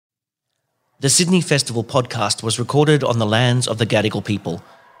The Sydney Festival podcast was recorded on the lands of the Gadigal people,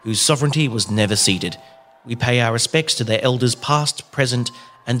 whose sovereignty was never ceded. We pay our respects to their elders past, present,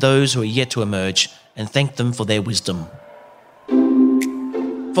 and those who are yet to emerge, and thank them for their wisdom.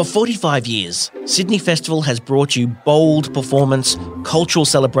 For 45 years, Sydney Festival has brought you bold performance, cultural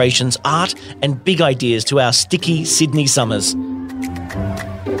celebrations, art, and big ideas to our sticky Sydney summers.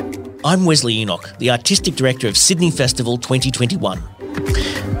 I'm Wesley Enoch, the Artistic Director of Sydney Festival 2021.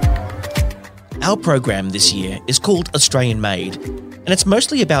 Our program this year is called Australian Made, and it's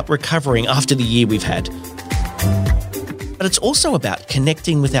mostly about recovering after the year we've had. But it's also about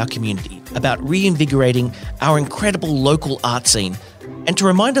connecting with our community, about reinvigorating our incredible local art scene, and to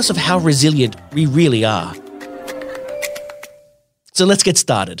remind us of how resilient we really are. So let's get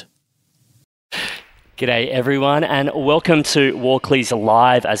started. G'day everyone, and welcome to Walkleys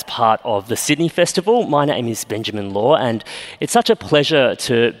Live as part of the Sydney Festival. My name is Benjamin Law, and it's such a pleasure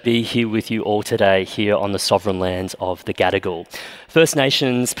to be here with you all today here on the sovereign lands of the Gadigal. First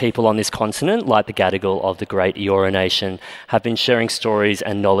Nations people on this continent, like the Gadigal of the Great Eora Nation, have been sharing stories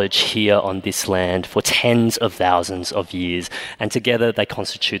and knowledge here on this land for tens of thousands of years, and together they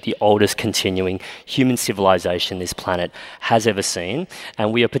constitute the oldest continuing human civilization this planet has ever seen.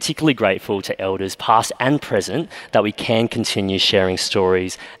 And we are particularly grateful to elders past and present that we can continue sharing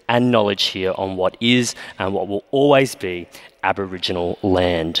stories and knowledge here on what is and what will always be Aboriginal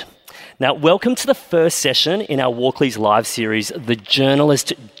land. Now, welcome to the first session in our Walkleys Live series, The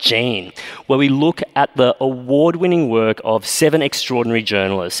Journalist Gene, where we look at the award-winning work of 7 extraordinary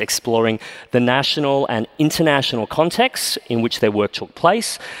journalists exploring the national and international contexts in which their work took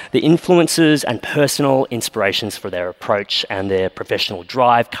place, the influences and personal inspirations for their approach, and their professional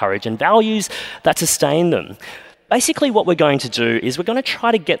drive, courage, and values that sustain them. Basically, what we're going to do is we're going to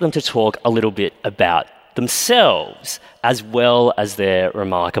try to get them to talk a little bit about themselves as well as their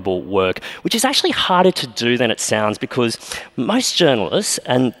remarkable work, which is actually harder to do than it sounds because most journalists,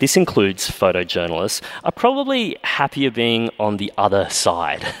 and this includes photojournalists, are probably happier being on the other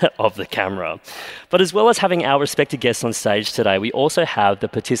side of the camera. But as well as having our respected guests on stage today, we also have the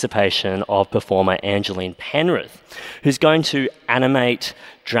participation of performer Angeline Penrith, who's going to animate,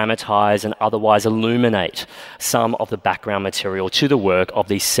 dramatise and otherwise illuminate some of the background material to the work of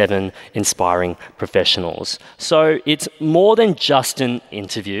these 7 inspiring professionals. So it's more than just an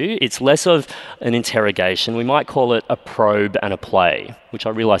interview. It's less of an interrogation. We might call it a probe and a play, which I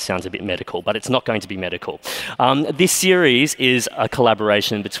realise sounds a bit medical, but it's not going to be medical. This series is a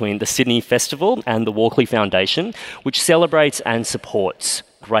collaboration between the Sydney Festival and the Walkley Foundation, which celebrates and supports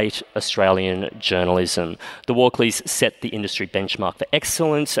great Australian journalism. The Walkleys set the industry benchmark for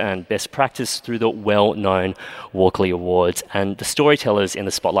excellence and best practice through the well-known Walkley Awards, and the storytellers in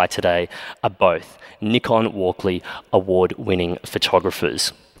the spotlight today are both Nikon Walkley award-winning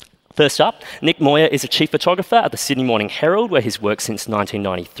photographers. First up, Nick Moir is a chief photographer at the Sydney Morning Herald, where he's worked since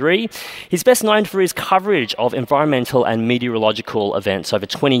 1993. He's best known for his coverage of environmental and meteorological events over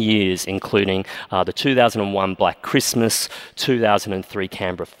 20 years, including the 2001 Black Christmas, 2003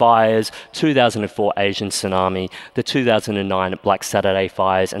 Canberra fires, 2004 Asian tsunami, the 2009 Black Saturday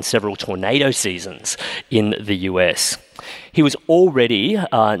fires, and several tornado seasons in the US. He was already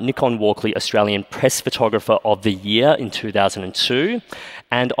Nikon Walkley Australian Press Photographer of the Year in 2002,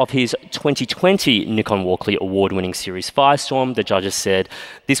 and of his 2020 Nikon Walkley award-winning series Firestorm, the judges said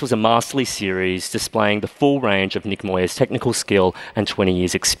this was a masterly series displaying the full range of Nick Moir's technical skill and 20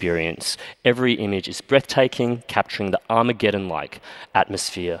 years experience. Every image is breathtaking, capturing the Armageddon-like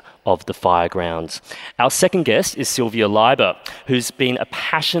atmosphere of the firegrounds. Our second guest is Sylvia Leiber, who's been a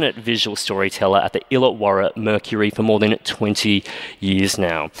passionate visual storyteller at the Illawarra Mercury for more than 20 years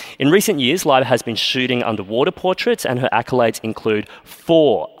now. In recent years, Leiber has been shooting underwater portraits, and her accolades include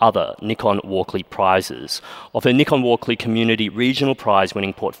 4 other Nikon Walkley prizes. Of her Nikon Walkley Community Regional Prize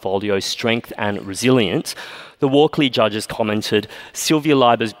winning portfolio, Strength and Resilience, the Walkley judges commented, Sylvia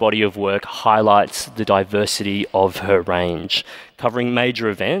Leiber's body of work highlights the diversity of her range. Covering major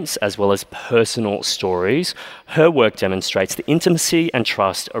events as well as personal stories, her work demonstrates the intimacy and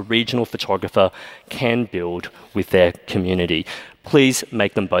trust a regional photographer can build with their community. Please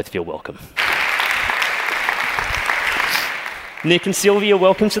make them both feel welcome. Nick and Sylvia,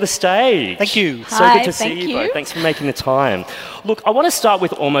 welcome to the stage. Thank you. So good to see you both. Thanks for making the time. Look, I want to start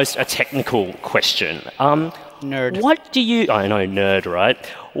with almost a technical question. Nerd. What do you... I know, nerd, right?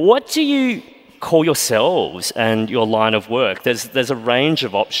 What do you call yourselves and your line of work? There's a range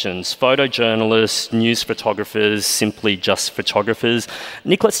of options. Photojournalists, news photographers, simply just photographers.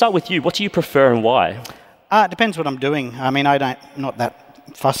 Nick, let's start with you. What do you prefer and why? It depends what I'm doing. I mean, not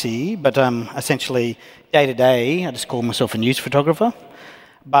that fussy, but essentially day to day, I just call myself a news photographer.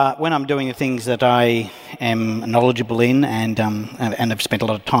 But when I'm doing the things that I am knowledgeable in and have spent a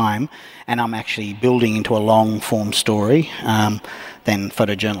lot of time, and I'm actually building into a long-form story, then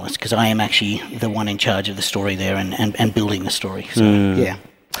photojournalist, because I am actually the one in charge of the story there and building the story. So, yeah.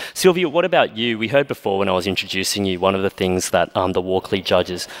 Sylvia, what about you? We heard before when I was introducing you, one of the things that the Walkley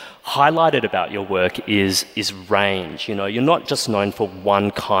judges highlighted about your work is range. You know, you're not just known for one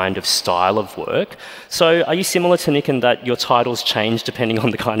kind of style of work. So are you similar to Nick in that your titles change depending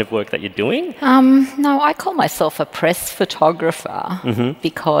on the kind of work that you're doing? No, I call myself a press photographer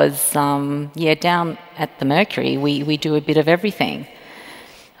because, down at the Mercury, we do a bit of everything,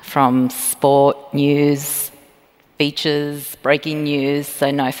 from sport, news, features, breaking news.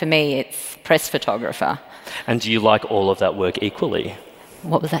 So no, for me, it's press photographer. And do you like all of that work equally?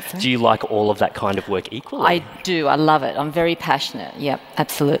 What was that, sorry? Do you like all of that kind of work equally? I do. I love it. I'm very passionate. Yep,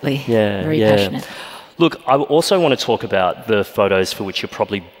 absolutely. Very yeah. passionate. Look, I also want to talk about the photos for which you're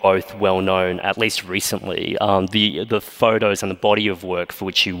probably both well known, at least recently. The photos and the body of work for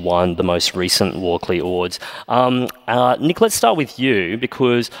which you won the most recent Walkley Awards. Nick, let's start with you,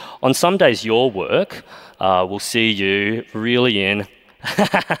 because on some days your work will see you really in.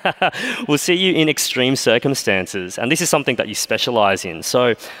 We'll see you in extreme circumstances, and this is something that you specialise in.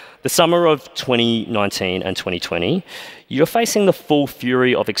 So, the summer of 2019 and 2020, you're facing the full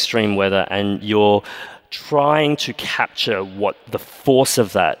fury of extreme weather, and you're trying to capture what the force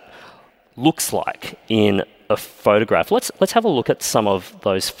of that looks like in a photograph. Let's have a look at some of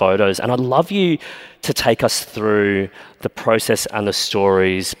those photos, and I'd love you to take us through the process and the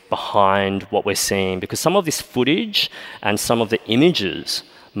stories behind what we're seeing, because some of this footage and some of the images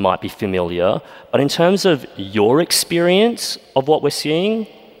might be familiar, but in terms of your experience of what we're seeing,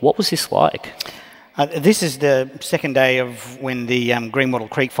 what was this like? This is the second day of when the Greenwattle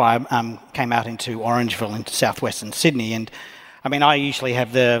Creek fire came out into Orangeville, into southwestern Sydney, and I mean, I usually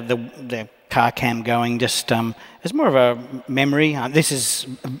have the car cam going just as more of a memory. This is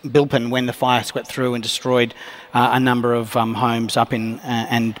Bilpin, when the fire swept through and destroyed a number of homes up in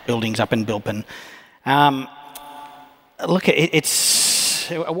and buildings up in Bilpin. Look, it's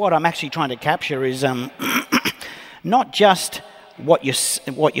what I'm actually trying to capture is not just what you're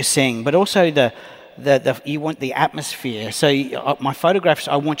seeing, but also you want the atmosphere. So my photographs,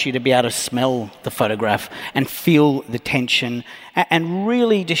 I want you to be able to smell the photograph and feel the tension, and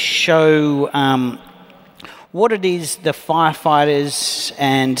really to show what it is the firefighters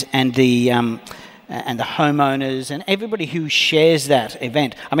and the homeowners and everybody who shares that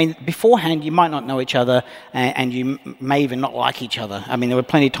event. I mean, beforehand you might not know each other, and you may even not like each other. I mean, there were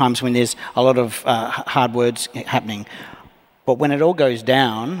plenty of times when there's a lot of hard words happening. But when it all goes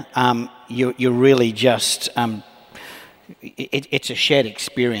down, you're really just, it's a shared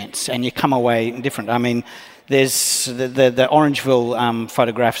experience, and you come away different. I mean, there's the Orangeville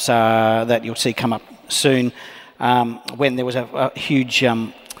photographs that you'll see come up soon, when there was a huge,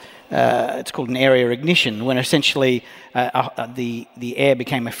 it's called an area ignition, when essentially the air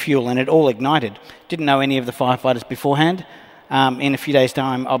became a fuel and it all ignited. Didn't know any of the firefighters beforehand. In a few days'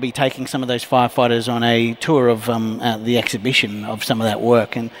 time, I'll be taking some of those firefighters on a tour of the exhibition of some of that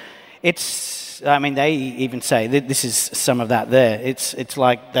work, and I mean, they even say that this is some of that there. It's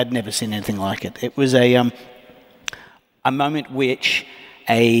like they'd never seen anything like it. It was a moment which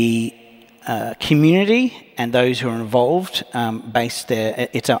a community and those who are involved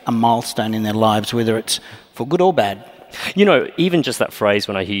it's a milestone in their lives, whether it's for good or bad. You know, even just that phrase,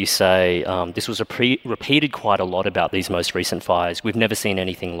 when I hear you say, this was repeated quite a lot about these most recent fires, we've never seen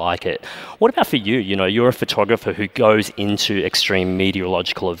anything like it. What about for you? You know, you're a photographer who goes into extreme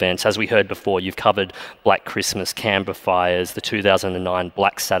meteorological events. As we heard before, you've covered Black Christmas, Canberra fires, the 2009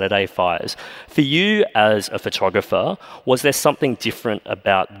 Black Saturday fires. For you as a photographer, was there something different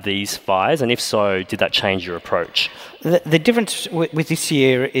about these fires? And if so, did that change your approach? The difference with this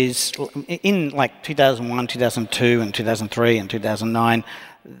year is in like 2001, 2002 and 2003 and 2009,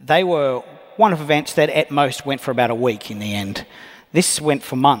 they were one-off events that at most went for about a week in the end. This went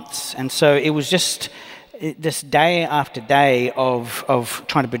for months, and so it was just this day after day of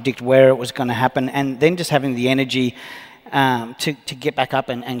trying to predict where it was going to happen, and then just having the energy to get back up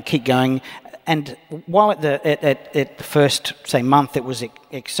and keep going. And while at the first, say, month, it was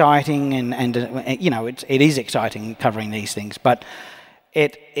exciting, and you know, it is exciting covering these things, but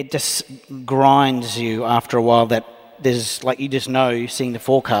it just grinds you after a while. That there's, like, you just know, seeing the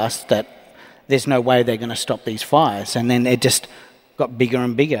forecast, that there's no way they're going to stop these fires, and then it just got bigger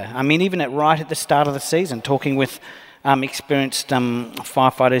and bigger. I mean, even right at the start of the season, talking with experienced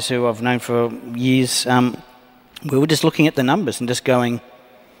firefighters who I've known for years, we were just looking at the numbers and just going,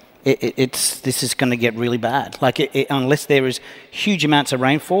 this is going to get really bad. Like, unless there is huge amounts of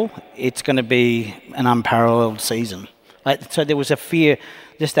rainfall, it's going to be an unparalleled season. Like, so there was a fear,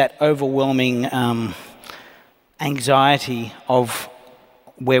 just that overwhelming anxiety of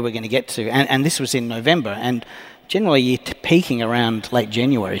where we're going to get to. And this was in November, and generally you're peaking around late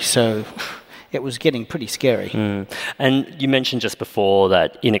January, so it was getting pretty scary. And you mentioned just before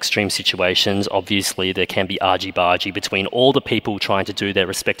that in extreme situations, obviously there can be argy-bargy between all the people trying to do their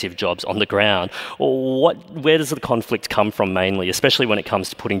respective jobs on the ground. Where does the conflict come from mainly, especially when it comes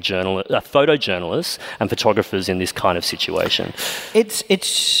to putting photojournalists and photographers in this kind of situation? It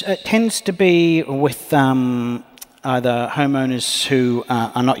tends to be with either homeowners who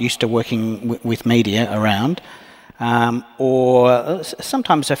are not used to working with media around, or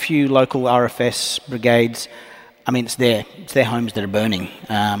sometimes a few local RFS brigades. I mean, it's their homes that are burning.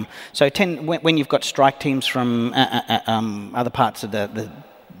 So when you've got strike teams from other parts of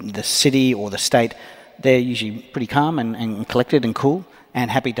the city or the state, they're usually pretty calm and collected and cool and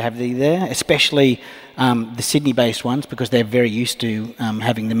happy to have you there, especially the Sydney-based ones, because they're very used to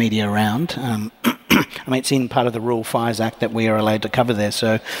having the media around. I mean, it's in part of the Rural Fires Act that we are allowed to cover there.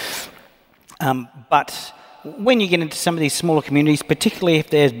 So, but when you get into some of these smaller communities, particularly if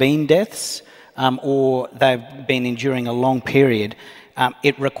there's been deaths or they've been enduring a long period,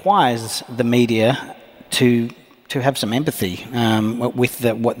 it requires the media to have some empathy with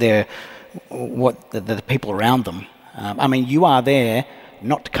the people around them. I mean, you are there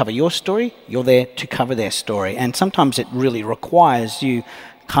not to cover your story, you're there to cover their story. And sometimes it really requires you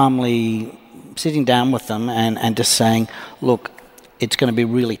calmly sitting down with them and just saying, look, it's going to be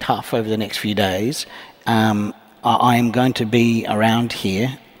really tough over the next few days. I am going to be around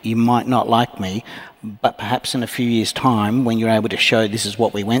here. You might not like me, but perhaps in a few years' time, when you're able to show this is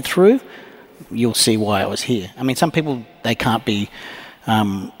what we went through, you'll see why I was here. I mean, some people, they can't be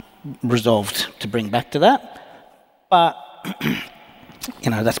resolved to bring back to that, but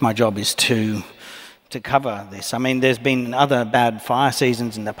that's my job, is to cover this. I mean, there's been other bad fire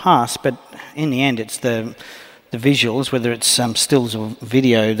seasons in the past, but in the end, it's the visuals, whether it's stills or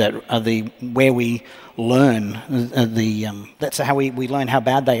video, that are where we learn that's how we learn how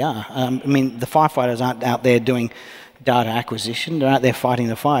bad they are. I mean, the firefighters aren't out there doing data acquisition; they're out there fighting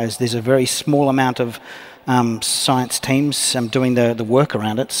the fires. There's a very small amount of science teams doing the work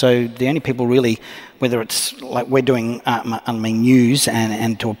around it. So the only people really, whether it's like we're doing, news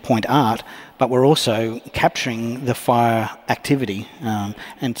and to a point art, but we're also capturing the fire activity.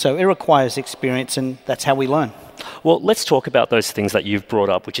 And so it requires experience, and that's how we learn. Well, let's talk about those things that you've brought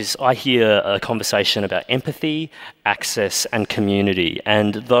up, which is, I hear a conversation about empathy, access, and community.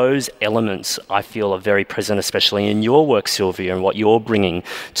 And those elements, I feel, are very present, especially in your work, Sylvia, and what you're bringing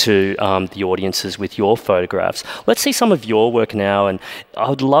to the audiences with your photographs. Let's see some of your work now, and I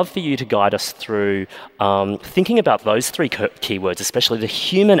would love for you to guide us through thinking about those three keywords, especially the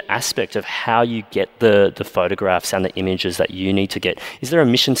human aspect of how you get the photographs and the images that you need to get. Is there a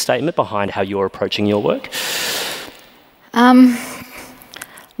mission statement behind how you're approaching your work?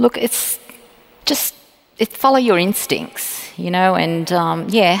 Look, it's follow your instincts, and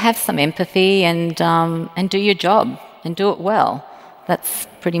have some empathy and do your job and do it well. That's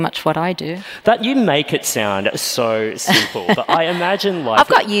pretty much what I do. That you make it sound so simple, but I imagine I've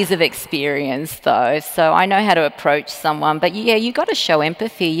got years of experience though, so I know how to approach someone. But you got to show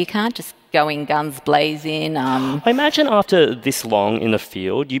empathy. You can't just go in guns blazing. I imagine after this long in the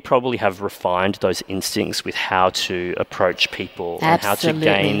field, you probably have refined those instincts with how to approach people. Absolutely. And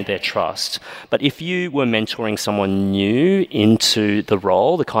how to gain their trust. But if you were mentoring someone new into the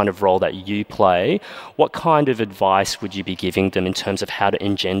role, the kind of role that you play, what kind of advice would you be giving them in terms of how to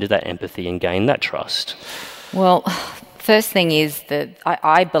engender that empathy and gain that trust? Well, first thing is that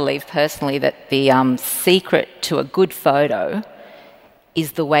I believe personally that the secret to a good photo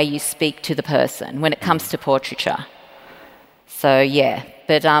is the way you speak to the person when it comes to portraiture. So,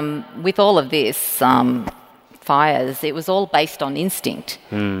 but with all of this, fires, it was all based on instinct,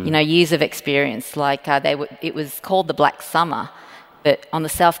 years of experience. Like it was called the Black Summer, but on the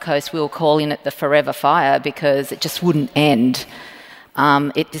South Coast we were calling it the Forever Fire because it just wouldn't end.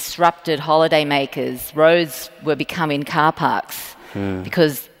 It disrupted holidaymakers. Roads were becoming car parks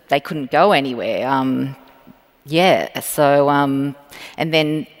because they couldn't go anywhere. And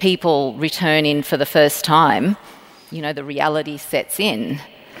then people return in for the first time, the reality sets in.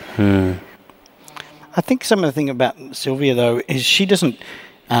 I think some of the thing about Sylvia, though, is she doesn't,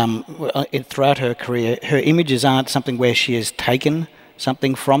 throughout her career, her images aren't something where she has taken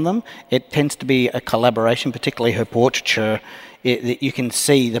something from them. It tends to be a collaboration, particularly her portraiture. You can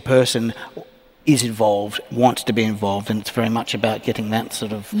see the person is involved, wants to be involved, and it's very much about getting that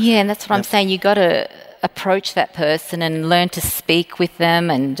sort of... Yeah, and that's what I'm saying. You've got to approach that person and learn to speak with them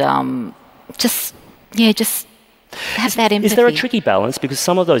and just have that empathy. Is there a tricky balance? Because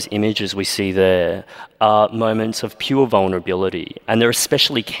some of those images we see there are moments of pure vulnerability, and they're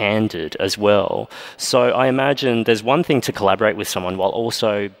especially candid as well. So I imagine there's one thing to collaborate with someone while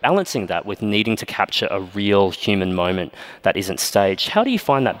also balancing that with needing to capture a real human moment that isn't staged. How do you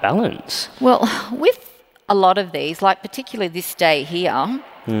find that balance? Well, with a lot of these, like particularly this day here,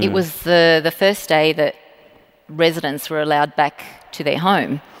 it was the first day that residents were allowed back to their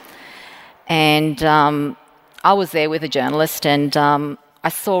home. And I was there with a journalist, and I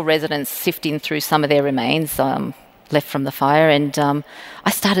saw residents sifting through some of their remains left from the fire, and I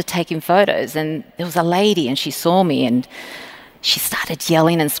started taking photos, and there was a lady, and she saw me, and she started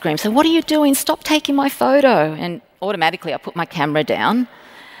yelling and screaming, so what are you doing? Stop taking my photo. And automatically I put my camera down,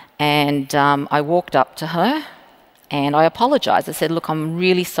 and I walked up to her, and I apologised. I said, look, I'm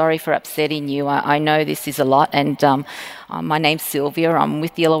really sorry for upsetting you. I know this is a lot, and my name's Sylvia. I'm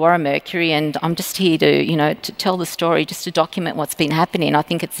with the Illawarra Mercury, and I'm just here to tell the story, just to document what's been happening. I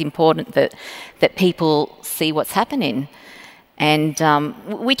think it's important that people see what's happening. And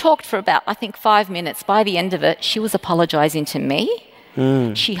we talked for about, I think, 5 minutes. By the end of it, she was apologising to me.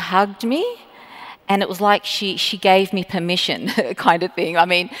 She hugged me. And it was like she gave me permission kind of thing. I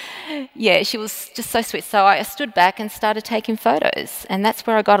mean, yeah, she was just so sweet. So I stood back and started taking photos. And that's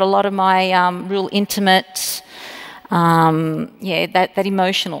where I got a lot of my real intimate, that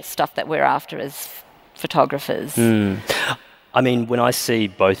emotional stuff that we're after as photographers. I mean, when I see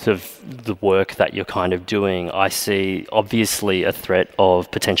both of the work that you're kind of doing, I see obviously a threat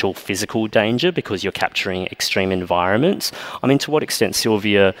of potential physical danger because you're capturing extreme environments. I mean, to what extent,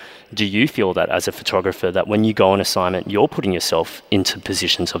 Sylvia, do you feel that as a photographer, that when you go on assignment, you're putting yourself into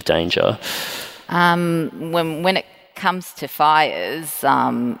positions of danger? When it comes to fires,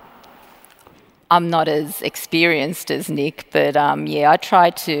 I'm not as experienced as Nick, but I try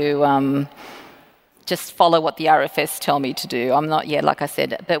to... just follow what the RFS tell me to do. I'm not, like I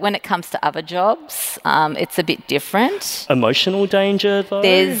said, but when it comes to other jobs, it's a bit different. Emotional danger, though?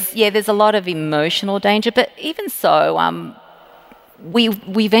 There's a lot of emotional danger, but even so,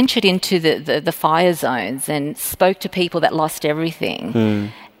 we ventured into the fire zones and spoke to people that lost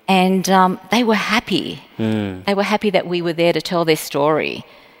everything, and they were happy. They were happy that we were there to tell their story.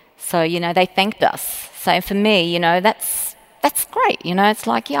 So, they thanked us. So for me, that's great, it's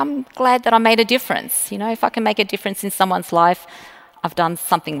like, I'm glad that I made a difference. If I can make a difference in someone's life, I've done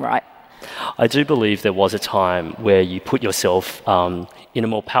something right. I do believe there was a time where you put yourself in a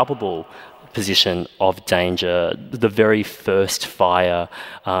more palpable position of danger, the very first fire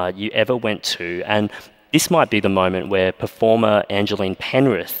you ever went to. And this might be the moment where performer Angeline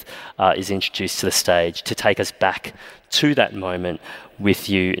Penrith is introduced to the stage to take us back to that moment with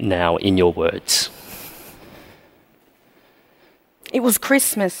you now in your words. It was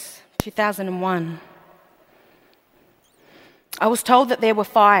Christmas 2001. I was told that there were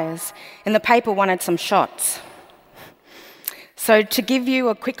fires and the paper wanted some shots. So to give you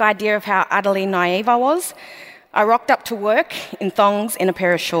a quick idea of how utterly naive I was, I rocked up to work in thongs and a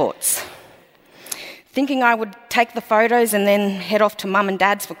pair of shorts, thinking I would take the photos and then head off to Mum and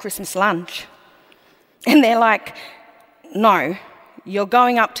Dad's for Christmas lunch. And they're like, no, you're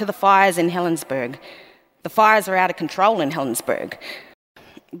going up to the fires in Helensburgh. The fires are out of control in Helensburgh.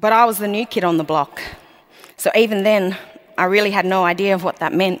 But I was the new kid on the block. So even then, I really had no idea of what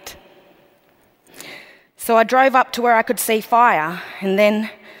that meant. So I drove up to where I could see fire, and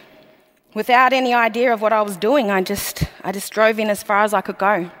then, without any idea of what I was doing, I just drove in as far as I could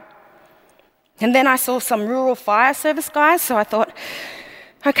go. And then I saw some rural fire service guys, so I thought,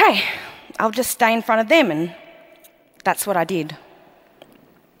 okay, I'll just stay in front of them, and that's what I did.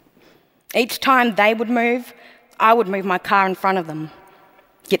 Each time they would move, I would move my car in front of them,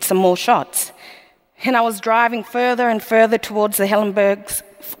 get some more shots. And I was driving further and further towards the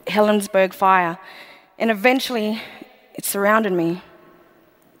Helensburgh fire, and eventually it surrounded me.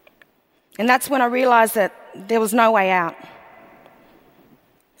 And that's when I realised that there was no way out.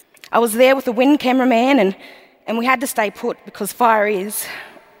 I was there with the wind cameraman, and we had to stay put because fire is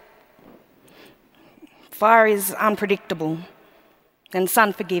unpredictable and it's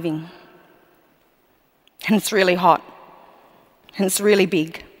unforgiving. And it's really hot. And it's really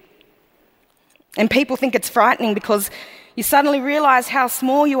big. And people think it's frightening because you suddenly realise how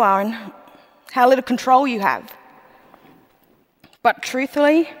small you are and how little control you have. But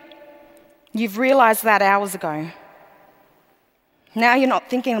truthfully, you've realised that hours ago. Now you're not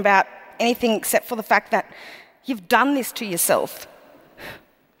thinking about anything except for the fact that you've done this to yourself.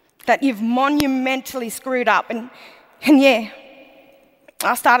 that you've monumentally screwed up. And yeah,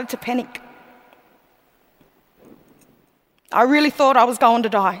 I started to panic. I really thought I was going to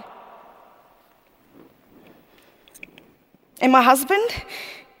die. And my husband,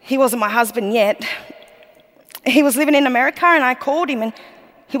 he wasn't my husband yet. He was living in America, and I called him and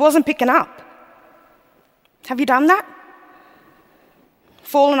he wasn't picking up. Have you done that?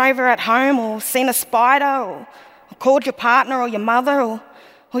 Fallen over at home, or seen a spider, or called your partner or your mother or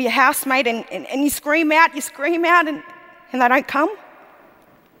your housemate, and you scream out, and they don't come?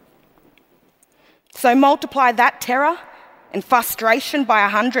 So multiply that terror and frustration by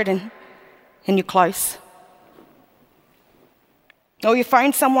 100 and you're close. Or you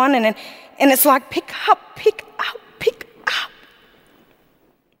phone someone and it's like, pick up.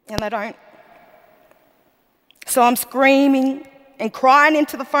 And they don't. So I'm screaming and crying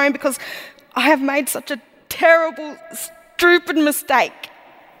into the phone because I have made such a terrible, stupid mistake.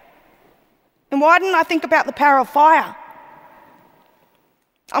 And why didn't I think about the power of fire?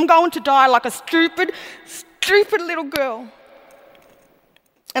 I'm going to die like a stupid little girl.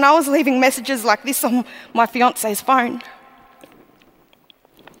 And I was leaving messages like this on my fiance's phone.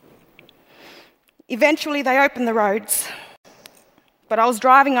 Eventually, they opened the roads. But I was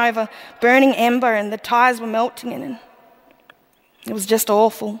driving over burning ember and the tyres were melting and it was just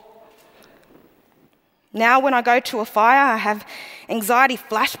awful. Now when I go to a fire, I have anxiety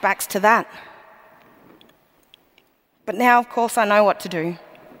flashbacks to that. But now, of course, I know what to do.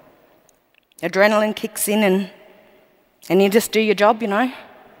 Adrenaline kicks in and you just do your job, you know.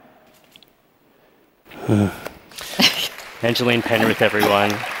 Angeline Penrith,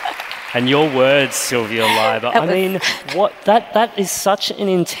 everyone. And your words, Sylvia Leiber. I mean, that is such an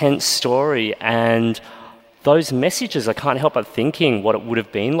intense story, and those messages, I can't help but thinking what it would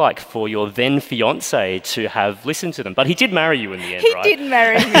have been like for your then fiance to have listened to them. But he did marry you in the end, right? He did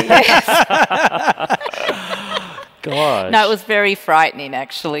marry me, yes. Gosh. No, it was very frightening,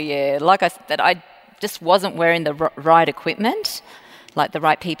 actually, yeah. Like I said, I just wasn't wearing the right equipment, like the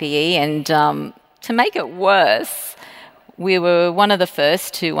right PPE, and to make it worse, we were one of the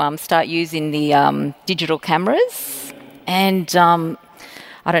first to start using the digital cameras, and I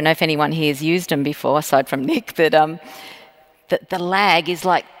don't know if anyone here has used them before, aside from Nick, but the lag is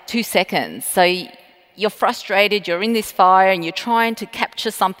like 2 seconds. So you're frustrated, you're in this fire, and you're trying to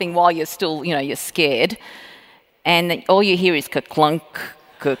capture something while you're still, you're scared, and all you hear is ka-clunk,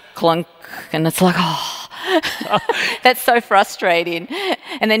 ka-clunk, and it's like, oh. That's so frustrating.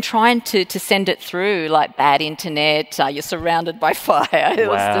 And then trying to send it through, like bad internet, you're surrounded by fire. It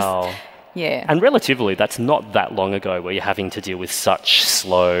was just, yeah. And relatively, that's not that long ago where you're having to deal with such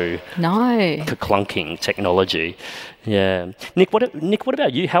slow, clunking technology. Yeah. Nick, what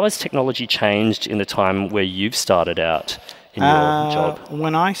about you? How has technology changed in the time where you've started out in your job?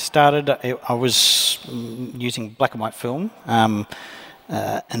 When I started, I was using black and white film, and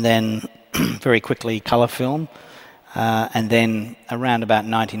then very quickly colour film, and then around about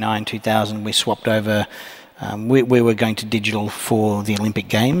 99, 2000 we swapped over. We were going to digital for the Olympic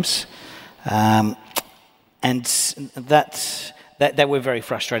Games, and that were very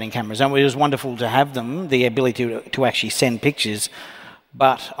frustrating cameras, and it was wonderful to have them, the ability to actually send pictures.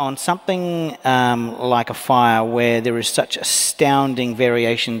 But on something like a fire where there is such astounding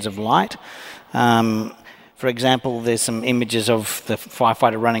variations of light, for example, there's some images of the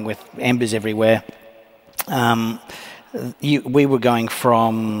firefighter running with embers everywhere. We were going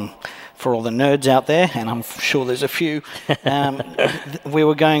from, for all the nerds out there, and I'm sure there's a few, we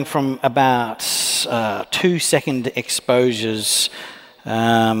were going from about 2-second exposures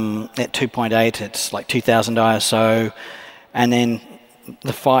at 2.8, it's like 2000 ISO, and then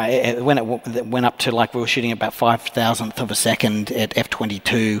the fire, when it went up to, like, we were shooting about 5,000th of a second at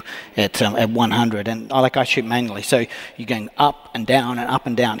f/22 at 100, and like I shoot manually, so you're going up and down and up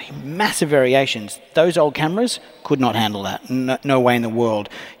and down, massive variations. Those old cameras could not handle that. No way in the world.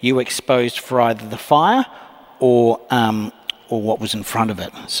 You were exposed for either the fire or what was in front of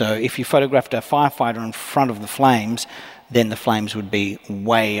it. So if you photographed a firefighter in front of the flames, then the flames would be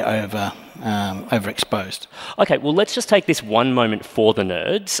way overexposed. Okay, well, let's just take this one moment for the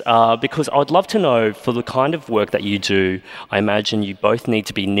nerds, because I would love to know, for the kind of work that you do, I imagine you both need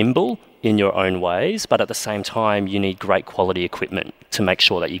to be nimble in your own ways, but at the same time, you need great quality equipment to make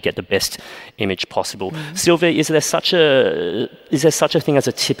sure that you get the best image possible. Mm-hmm. Sylvia, is there such a thing as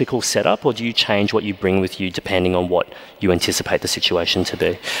a typical setup, or do you change what you bring with you depending on what you anticipate the situation to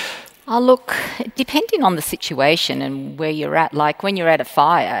be? Oh, look, depending on the situation and where you're at, like when you're at a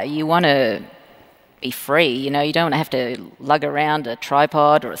fire, you want to be free. You know, you don't have to lug around a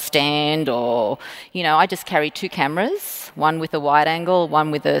tripod or a stand or, you know, I just carry 2 cameras, one with a wide angle,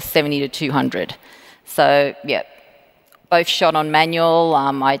 one with a 70 to 200. So, yeah, both shot on manual.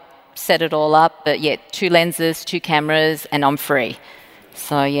 I set it all up, but yeah, 2 lenses, 2 cameras, and I'm free.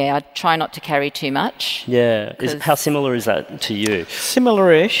 So yeah, I try not to carry too much. Yeah. How similar is that to you?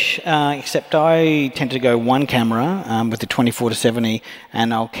 Similar-ish, except I tend to go 1 camera with the 24 to 70,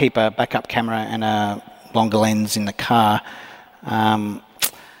 and I'll keep a backup camera and a longer lens in the car. I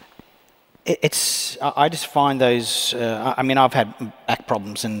just find those. I mean, I've had back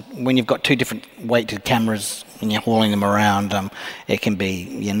problems, and when you've got 2 different weighted cameras and you're hauling them around, it can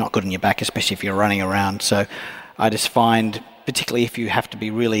be not good on your back, especially if you're running around. So I just find, particularly if you have to be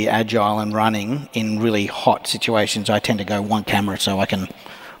really agile and running in really hot situations, I tend to go 1 camera so I can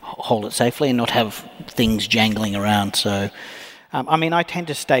hold it safely and not have things jangling around. So, I mean, I tend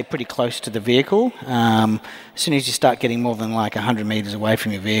to stay pretty close to the vehicle. As soon as you start getting more than like 100 metres away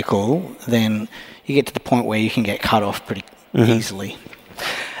from your vehicle, then you get to the point where you can get cut off pretty easily.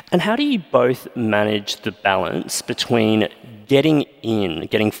 And how do you both manage the balance between getting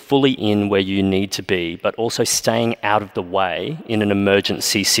fully in where you need to be, but also staying out of the way in an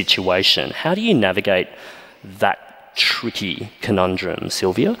emergency situation? How do you navigate that tricky conundrum,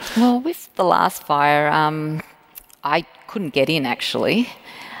 Sylvia? Well, with the last fire, I couldn't get in actually.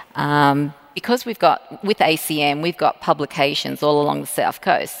 Because with ACM, we've got publications all along the South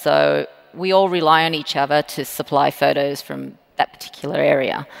Coast. So we all rely on each other to supply photos from that particular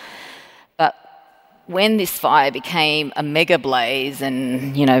area. But when this fire became a mega blaze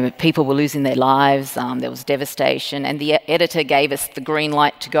and, you know, people were losing their lives, there was devastation, and the editor gave us the green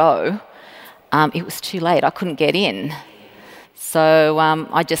light to go, it was too late. I couldn't get in. So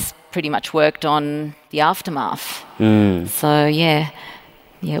I just pretty much worked on the aftermath. So, yeah,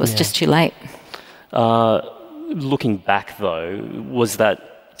 it was just too late. Looking back, though,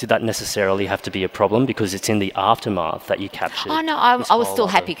 did that necessarily have to be a problem because it's in the aftermath that you captured? Oh, no, I was still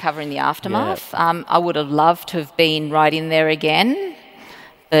happy covering the aftermath. Yeah. I would have loved to have been right in there again,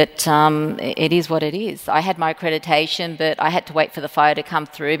 but it is what it is. I had my accreditation, but I had to wait for the fire to come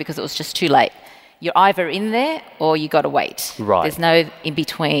through because it was just too late. You're either in there or you got to wait. Right. There's no in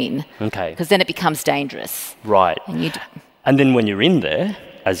between. Okay. Because then it becomes dangerous. Right. And then when you're in there,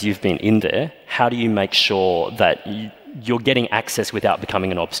 as you've been in there, how do you make sure that you're getting access without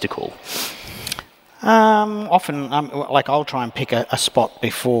becoming an obstacle? Often, like I'll try and pick a spot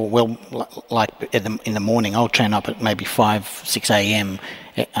before, like in the morning, I'll turn up at maybe 5, 6 a.m.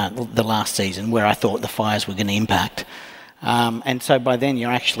 The last season where I thought the fires were going to impact. And so by then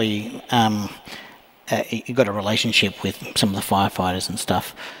you're actually, you've got a relationship with some of the firefighters and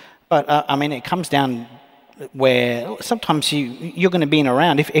stuff. But, I mean, it comes down where sometimes you're going to be in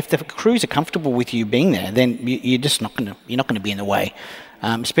around. If the crews are comfortable with you being there, then you're just not going to be in the way.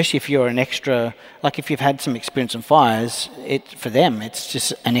 Especially if you're an extra, like if you've had some experience in fires, for them it's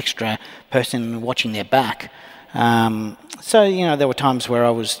just an extra person watching their back. So there were times where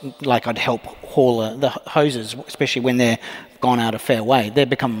I'd help haul the hoses, especially when they're gone out a fair way. They're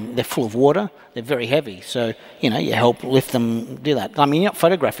full of water. They're very heavy. So you help lift them, do that. I mean, you're not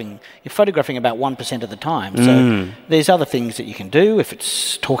photographing. You're photographing about 1% of the time. So there's other things that you can do if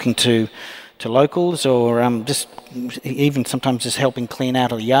it's talking to locals or just even sometimes just helping clean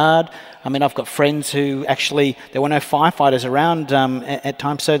out of the yard. I mean, I've got friends who actually, there were no firefighters around at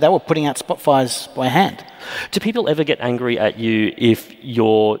times, so they were putting out spot fires by hand. Do people ever get angry at you if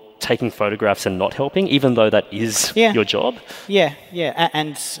you're taking photographs and not helping, even though that is your job? Yeah,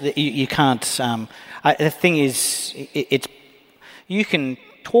 and you can't... the thing is, you can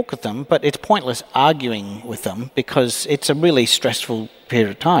talk with them, but it's pointless arguing with them because it's a really stressful period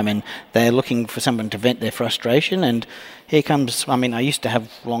of time and they're looking for someone to vent their frustration. And here comes, I mean, I used to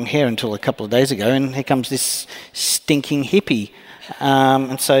have long hair until a couple of days ago, and here comes this stinking hippie.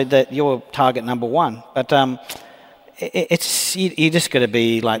 And so that you're target number one. But you just got to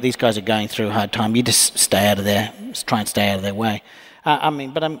be like, these guys are going through a hard time. You just stay out of try and stay out of their way.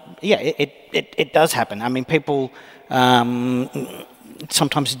 It does happen. I mean, people...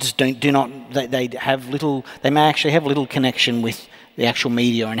 sometimes just do not. They may actually have little connection with the actual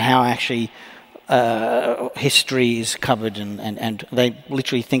media and how actually history is covered, and they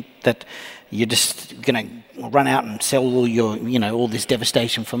literally think that you're just going to run out and sell all your all this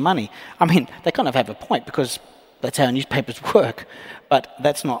devastation for money. I mean, they kind of have a point because that's how newspapers work, but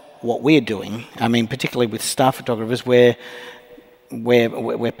that's not what we're doing. I mean, particularly with staff photographers, we're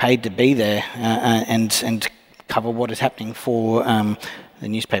paid to be there and cover what is happening for the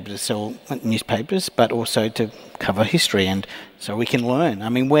newspapers, to sell newspapers, but also to cover history, and so we can learn. I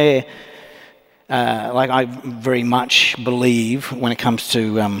mean, I very much believe when it comes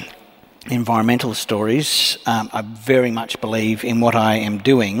to environmental stories, I very much believe in what I am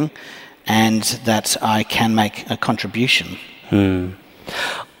doing and that I can make a contribution.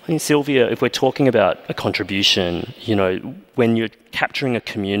 I mean, Sylvia, if we're talking about a contribution, when you're capturing a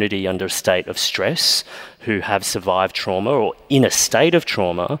community under a state of stress who have survived trauma or in a state of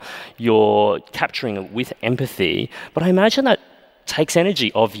trauma, you're capturing it with empathy. But I imagine that takes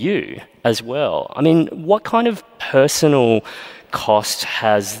energy of you as well. I mean, what kind of personal cost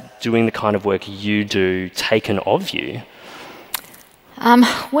has doing the kind of work you do taken of you?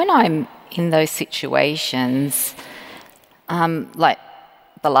 When I'm in those situations, like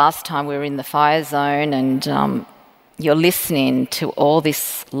the last time we were in the fire zone and you're listening to all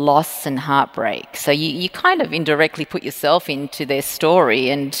this loss and heartbreak. So you kind of indirectly put yourself into their story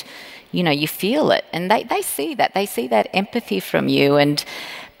and, you feel it. And they see that. They see that empathy from you.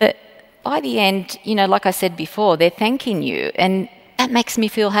 But by the end, like I said before, they're thanking you. And that makes me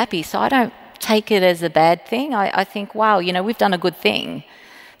feel happy. So I don't take it as a bad thing. I think, wow, we've done a good thing.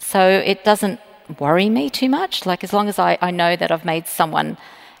 So it doesn't worry me too much. Like as long as I know that I've made someone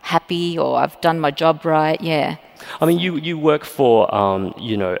happy or I've done my job right, yeah. I mean, you work for,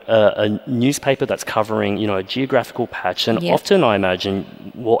 a newspaper that's covering, a geographical patch, and often I imagine,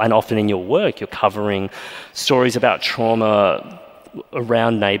 and often in your work, you're covering stories about trauma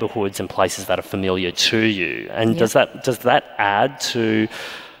around neighbourhoods and places that are familiar to you. And does that add to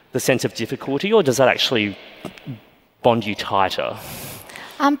the sense of difficulty, or does that actually bond you tighter?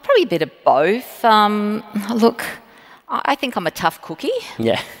 Probably a bit of both. Look, I think I'm a tough cookie.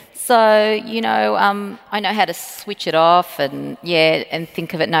 Yeah. So, I know how to switch it off and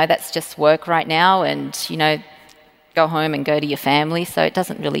think of it, no, that's just work right now and, go home and go to your family. So it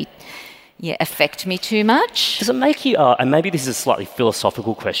doesn't really affect me too much. Does it make you, and maybe this is a slightly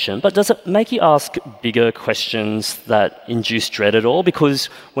philosophical question, but does it make you ask bigger questions that induce dread at all? Because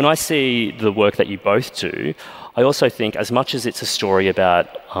when I see the work that you both do, I also think as much as it's a story about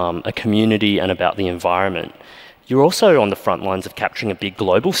a community and about the environment, you're also on the front lines of capturing a big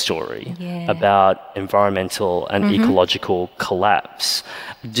global story about environmental and ecological collapse.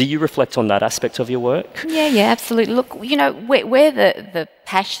 Do you reflect on that aspect of your work? Yeah, absolutely. Look, we're the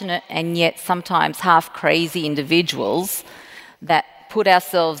passionate and yet sometimes half crazy individuals that put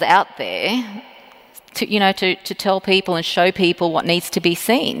ourselves out there to tell people and show people what needs to be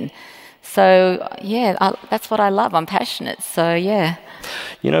seen. So, that's what I love. I'm passionate. So, yeah.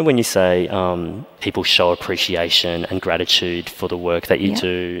 When you say people show appreciation and gratitude for the work that you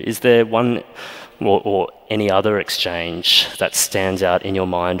do, is there one or any other exchange that stands out in your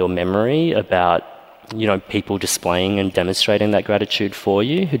mind or memory about, people displaying and demonstrating that gratitude for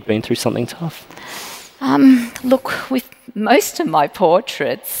you who'd been through something tough? Look, with most of my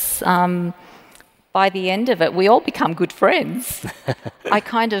portraits, by the end of it, we all become good friends.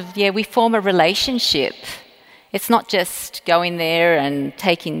 We form a relationship. It's not just going there and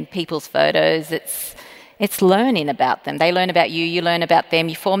taking people's photos. It's learning about them. They learn about you, you learn about them.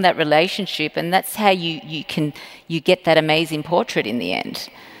 You form that relationship, and that's how you get that amazing portrait in the end.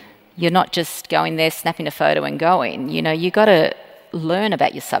 You're not just going there, snapping a photo and going. You got to learn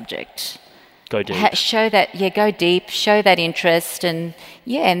about your subject. Go deep. Go deep, show that interest, and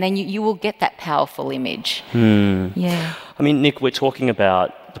then you will get that powerful image. Yeah. I mean, Nick, we're talking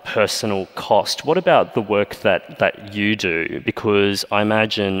about the personal cost. What about the work that you do? Because I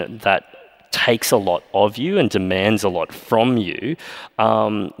imagine that takes a lot of you and demands a lot from you.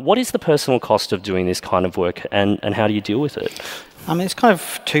 What is the personal cost of doing this kind of work, and how do you deal with it? I mean, it's kind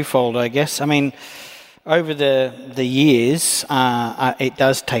of twofold, I guess. I mean, over the years, it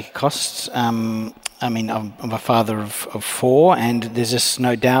does take costs. I'm a father of four, and there's just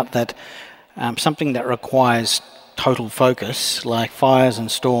no doubt that something that requires total focus, like fires and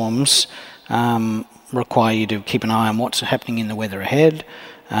storms, require you to keep an eye on what's happening in the weather ahead,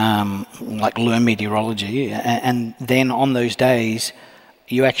 like learn meteorology, and then on those days,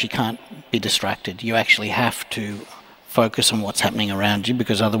 you actually can't be distracted. You actually have to focus on what's happening around you,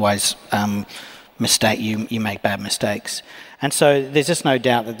 because otherwise you make bad mistakes. And so there's just no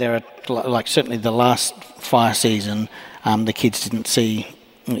doubt that there are, like certainly the last fire season, the kids didn't see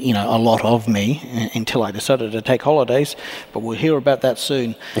a lot of me until I decided to take holidays, but we'll hear about that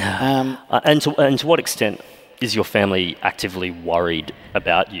soon. And to what extent is your family actively worried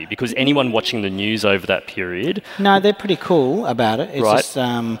about you? Because anyone watching the news over that period... No, they're pretty cool about it. It's right. Just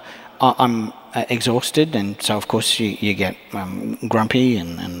I'm exhausted, and so of course you get grumpy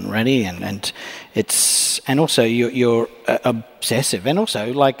and ready, and also you're obsessive, and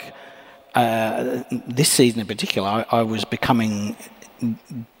also like this season in particular, I was becoming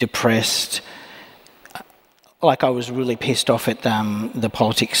depressed like I was really pissed off at the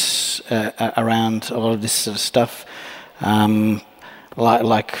politics around a lot of this sort of stuff.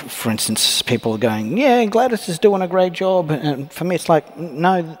 Like, for instance, people are going, yeah, Gladys is doing a great job. And for me, it's like,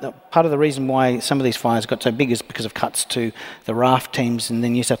 no, part of the reason why some of these fires got so big is because of cuts to the raft teams in the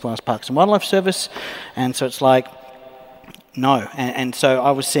New South Wales Parks and Wildlife Service. And so it's like, no. And so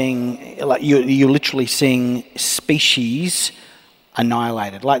I was seeing, like, you're literally seeing species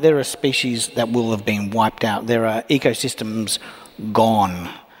annihilated. Like, there are species that will have been wiped out. There are ecosystems gone.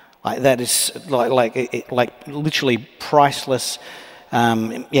 Like, that is like literally priceless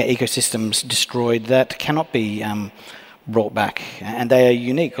ecosystems destroyed that cannot be brought back. And they are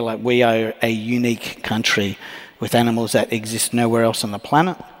unique. Like, we are a unique country with animals that exist nowhere else on the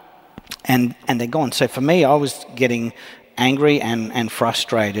planet. And they're gone. So for me, I was getting angry and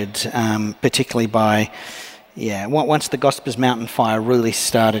frustrated, particularly by, once the Gospers Mountain fire really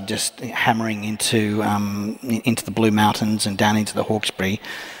started just hammering into the Blue Mountains and down into the Hawkesbury,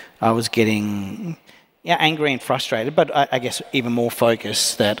 I was getting angry and frustrated, but I guess even more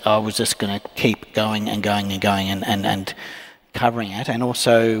focused that I was just going to keep going and covering it, and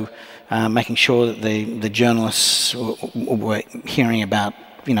also making sure that the journalists were hearing about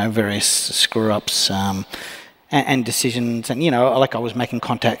various screw-ups and decisions, and like I was making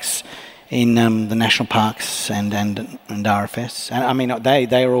contacts in the national parks and RFS, and I mean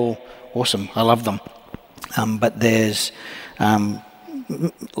they are all awesome. I love them, but there's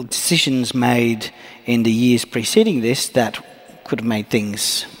decisions made in the years preceding this that could have made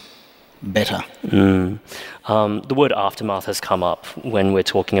things better. The word aftermath has come up when we're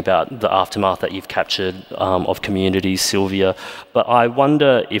talking about the aftermath that you've captured of communities, Sylvia, but I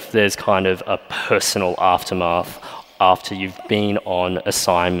wonder if there's kind of a personal aftermath after you've been on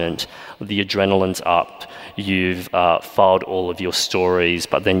assignment, the adrenaline's up, you've filed all of your stories,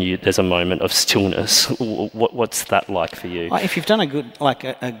 but then there's a moment of stillness. What's that like for you? If you've done a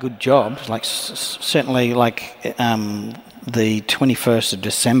good job, like certainly like the 21st of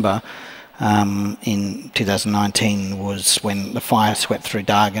December in 2019 was when the fire swept through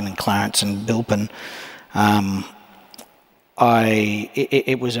Dargan and Clarence and Bilpin.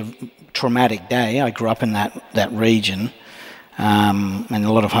 It was a traumatic day. I grew up in that region, and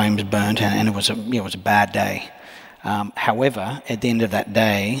a lot of homes burnt, and it was a bad day. However, at the end of that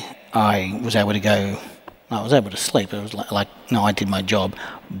day, I was able to sleep. It was like no, I did my job,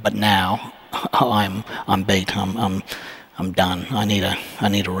 but now I'm beat. I'm done. I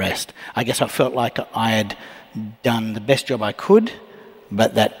need a rest. I guess I felt like I had done the best job I could,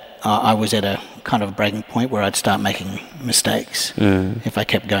 but that I was at a kind of breaking point where I'd start making mistakes if I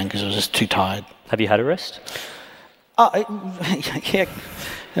kept going because I was just too tired. Have you had a rest? Yeah,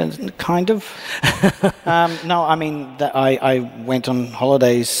 kind of. No, I mean, I went on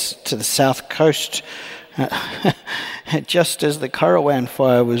holidays to the south coast just as the Currowan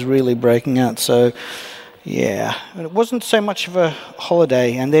fire was really breaking out. So, yeah, it wasn't so much of a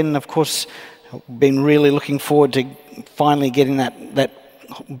holiday. And then, of course, been really looking forward to finally getting that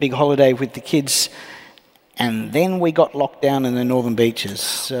big holiday with the kids. And then we got locked down in the Northern Beaches.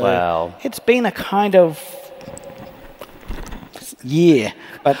 So wow. It's been a kind of year.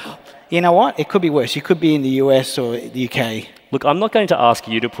 But you know what? It could be worse. You could be in the US or the UK. Look, I'm not going to ask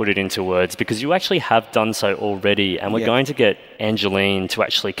you to put it into words because you actually have done so already. And we're going to get Angeline to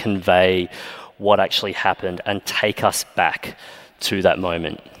actually convey what actually happened and take us back to that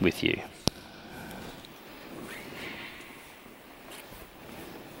moment with you.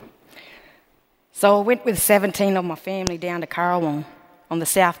 So I went with 17 of my family down to Currowan on the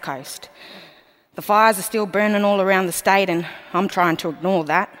south coast. The fires are still burning all around the state and I'm trying to ignore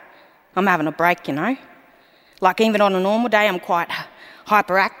that. I'm having a break, Like even on a normal day, I'm quite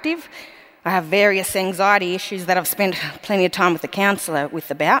hyperactive. I have various anxiety issues that I've spent plenty of time with the counsellor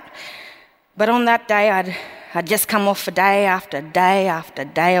about. But on that day, I'd just come off a day after day after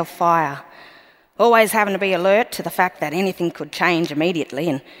day of fire, always having to be alert to the fact that anything could change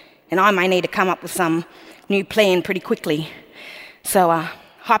immediately and I may need to come up with some new plan pretty quickly. So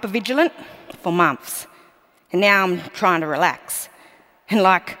hypervigilant for months. And now I'm trying to relax. And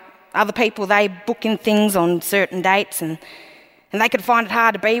like other people, they book in things on certain dates and they could find it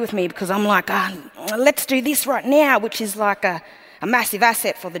hard to be with me because I'm like, let's do this right now, which is like a massive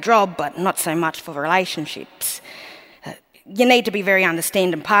asset for the job, but not so much for relationships. You need to be very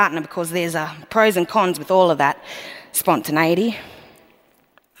understanding partner because there's pros and cons with all of that spontaneity.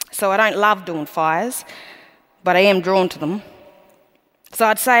 So I don't love doing fires, but I am drawn to them. So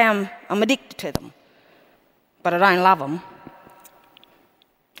I'd say I'm addicted to them, but I don't love them.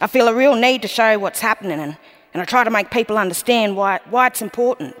 I feel a real need to show what's happening and I try to make people understand why it's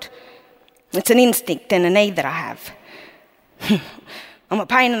important. It's an instinct and a need that I have. I'm a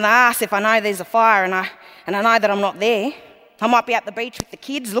pain in the ass if I know there's a fire and I know that I'm not there. I might be at the beach with the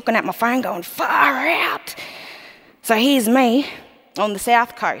kids looking at my phone going, far out. So here's me on the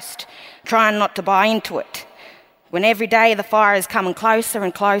south coast trying not to buy into it when every day the fire is coming closer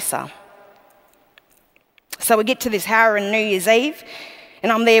and closer. So we get to this harrowing New Year's Eve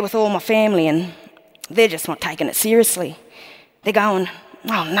and I'm there with all my family and they're just not taking it seriously. They're going,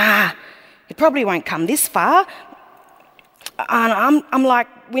 oh, nah, it probably won't come this far. And I'm like,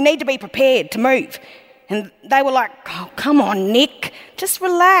 we need to be prepared to move. And they were like, oh, come on, Nick, just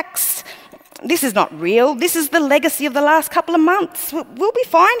relax. This is not real. This is the legacy of the last couple of months. We'll be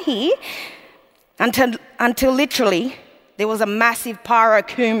fine here. Until literally there was a massive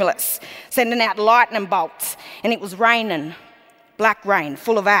pyrocumulus sending out lightning bolts and it was raining, black rain,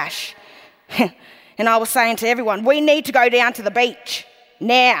 full of ash. And I was saying to everyone, we need to go down to the beach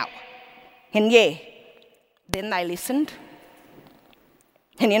now. And yeah, then they listened.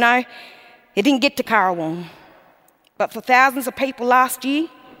 And you know, it didn't get to Currawong. But for thousands of people last year,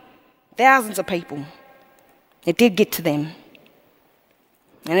 thousands of people, it did get to them.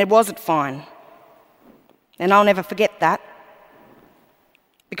 And it wasn't fine. And I'll never forget that.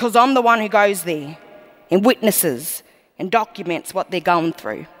 Because I'm the one who goes there and witnesses and documents what they're going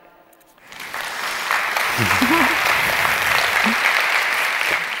through.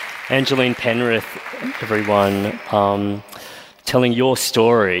 Angeline Penrith, everyone, telling your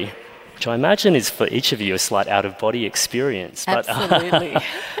story, which I imagine is for each of you a slight out-of-body experience. But, Absolutely.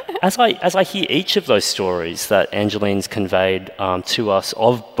 as I hear each of those stories that Angeline's conveyed to us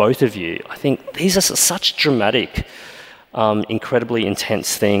of both of you, I think these are such dramatic, incredibly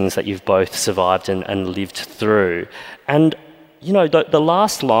intense things that you've both survived and lived through. And, you know, the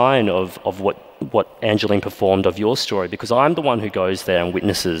last line of what Angeline performed of your story, because I'm the one who goes there and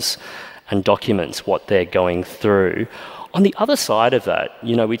witnesses and documents what they're going through. On the other side of that,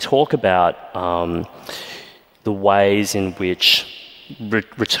 you know, we talk about the ways in which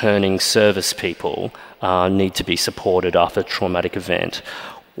returning service people need to be supported after a traumatic event.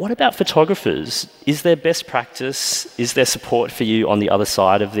 What about photographers? Is there best practice? Is there support for you on the other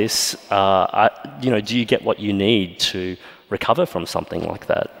side of this? Do you get what you need to recover from something like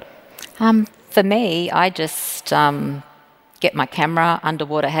that? For me, I just get my camera,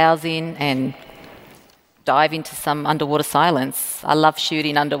 underwater housing, and dive into some underwater silence. I love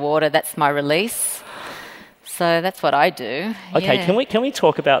shooting underwater. That's my release. So that's what I do. Okay, yeah. can we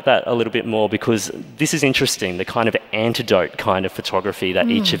talk about that a little bit more, because this is interesting, the kind of antidote kind of photography that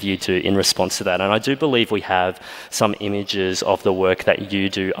each of you do in response to that. And I do believe we have some images of the work that you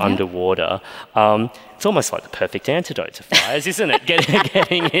do underwater. It's almost like the perfect antidote to fires, isn't it?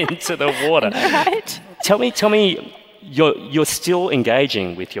 Getting into the water. Right. Tell me, you're still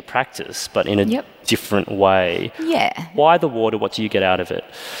engaging with your practice, but in a different way. Yeah. Why the water? What do you get out of it?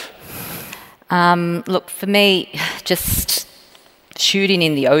 Look, for me, just shooting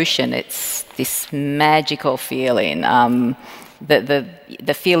in the ocean, it's this magical feeling.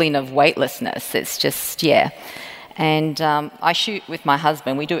 The feeling of weightlessness. It's just, And I shoot with my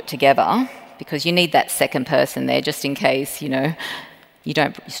husband. We do it together because you need that second person there just in case, you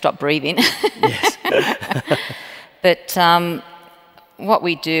stop breathing. Yes. But what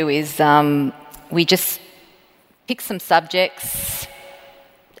we do is we just pick some subjects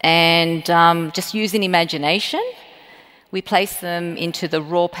and just using imagination, we place them into the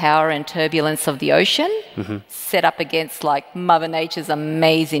raw power and turbulence of the ocean, set up against like Mother Nature's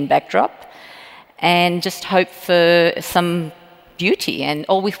amazing backdrop, and just hope for some beauty, and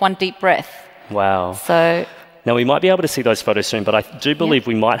all with one deep breath. Wow. So now, we might be able to see those photos soon, but I do believe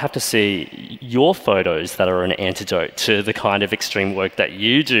we might have to see your photos that are an antidote to the kind of extreme work that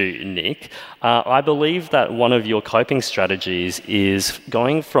you do, Nick. I believe that one of your coping strategies is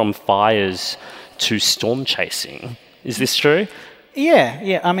going from fires to storm chasing. Is this true?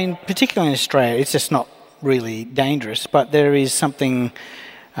 Yeah. I mean, particularly in Australia, it's just not really dangerous, but there is something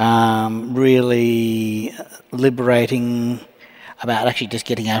really liberating about actually just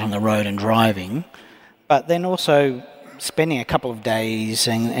getting out on the road and driving. But then also spending a couple of days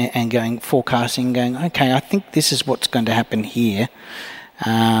and forecasting, okay, I think this is what's going to happen here.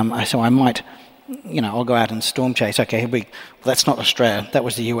 So I might, I'll go out and storm chase. Okay, that's not Australia. That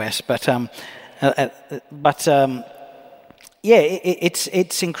was the US. But Yeah,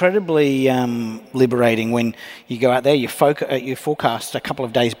 it's incredibly liberating when you go out there. You forecast a couple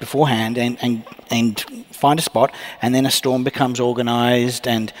of days beforehand and find a spot, and then a storm becomes organised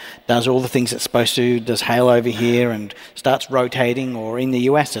and does all the things it's supposed to. Does hail over here and starts rotating, or in the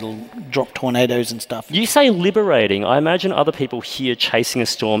US it'll drop tornadoes and stuff. You say liberating. I imagine other people hear chasing a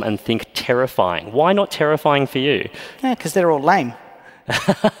storm and think terrifying. Why not terrifying for you? Yeah, because they're all lame.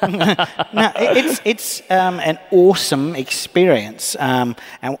 No, it's an awesome experience, and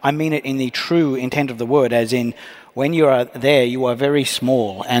I mean it in the true intent of the word, as in when you are there, you are very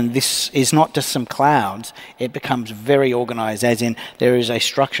small, and this is not just some clouds. It becomes very organised, as in there is a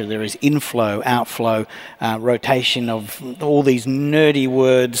structure, there is inflow, outflow, rotation of all these nerdy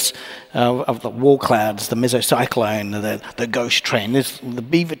words of the wall clouds, the mesocyclone, the ghost trend, there's the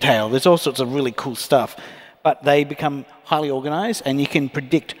beaver tail, there's all sorts of really cool stuff. But they become highly organised, and you can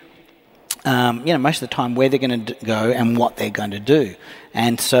predict, most of the time where they're going to go and what they're going to do.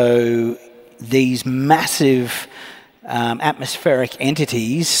 And so these massive atmospheric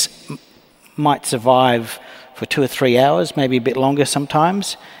entities might survive for 2 or 3 hours, maybe a bit longer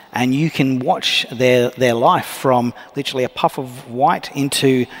sometimes, and you can watch their life from literally a puff of white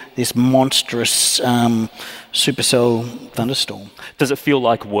into this monstrous supercell thunderstorm. Does it feel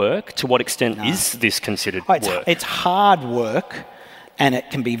like work? To what extent is this considered work? It's hard work, and it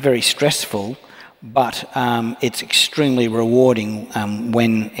can be very stressful, but it's extremely rewarding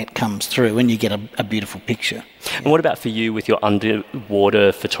when it comes through and you get a beautiful picture. And what about for you with your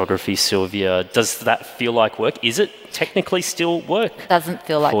underwater photography, Sylvia? Does that feel like work? Is it technically still work? Doesn't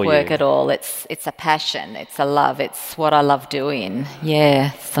feel like work at all. It's a passion. It's a love. It's what I love doing.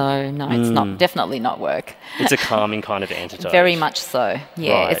 Yeah. So no, it's definitely not work. It's a calming kind of antidote. Very much so.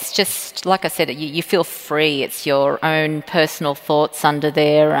 Yeah. Right. It's just like I said. You feel free. It's your own personal thoughts under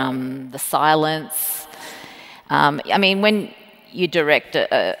there. The silence. I mean, when you direct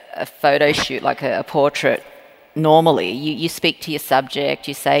a photo shoot, like a portrait, normally you speak to your subject.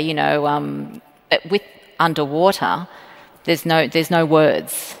 You say, but with underwater, there's no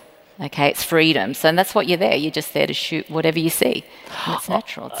words. Okay, it's freedom. So that's what you're there. You're just there to shoot whatever you see. And it's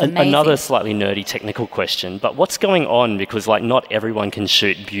natural. It's amazing. Another slightly nerdy technical question, but what's going on? Because not everyone can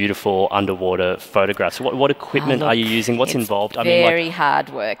shoot beautiful underwater photographs. What equipment are you using? What's involved? Very hard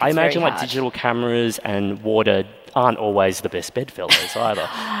work. I imagine digital cameras and water aren't always the best bedfellows either.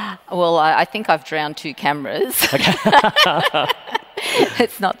 Well, I think I've drowned 2 cameras. Okay.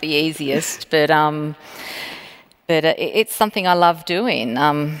 It's not the easiest, but it's something I love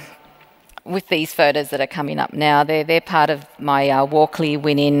doing. With these photos that are coming up now, they're part of my Walkley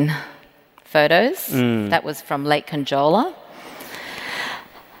Win-In photos. That was from Lake Conjola.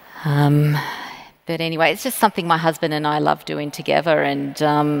 But anyway, it's just something my husband and I love doing together,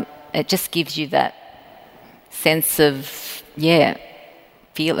 and it just gives you that sense of,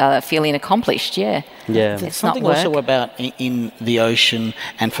 feeling accomplished, Yeah. There's something also about in the ocean,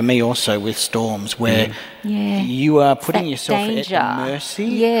 and for me also with storms, where you are putting yourself at the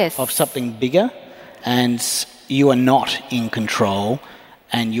mercy of something bigger, and you are not in control,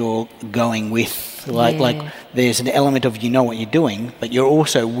 and you're going with, like there's an element of what you're doing, but you're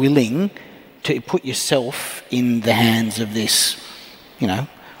also willing to put yourself in the hands of this,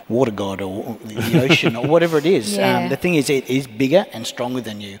 water god or the ocean or whatever it is. The thing is, it is bigger and stronger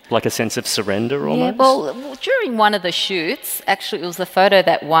than you. Like a sense of surrender almost? Yeah, well, during one of the shoots, actually it was the photo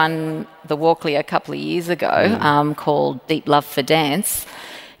that won the Walkley a couple of years ago, called Deep Love for Dance.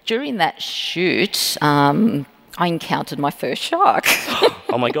 During that shoot, I encountered my first shark.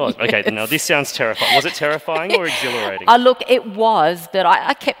 Oh my God. Okay, now this sounds terrifying. Was it terrifying or exhilarating? Look, it was, but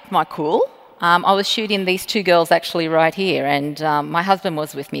I kept my cool. I was shooting these 2 girls actually right here, and my husband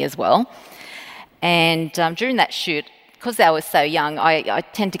was with me as well. And during that shoot, because they were so young, I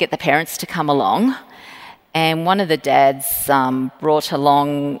tend to get the parents to come along. And one of the dads brought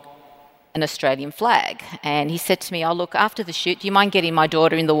along an Australian flag. And he said to me, look, after the shoot, do you mind getting my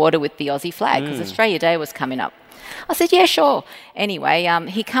daughter in the water with the Aussie flag? Because Australia Day was coming up. I said, yeah, sure. Anyway,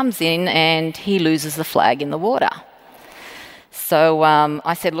 he comes in and he loses the flag in the water. So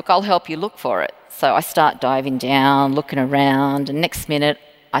I said, look, I'll help you look for it. So I start diving down, looking around, and next minute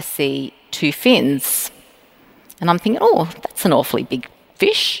I see 2 fins. And I'm thinking, that's an awfully big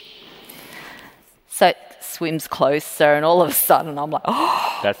fish. So it swims closer, and all of a sudden I'm like,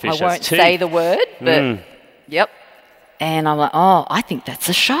 that fish I won't say the word, but yep. And I'm like, I think that's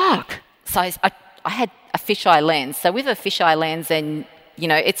a shark. So I had a fisheye lens. So with a fisheye lens, and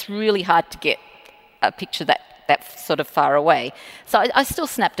it's really hard to get a picture that sort of far away. So I still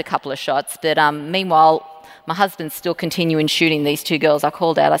snapped a couple of shots, but meanwhile, my husband's still continuing shooting these 2 girls. I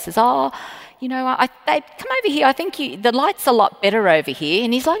called out, I says, they come over here. I think the light's a lot better over here.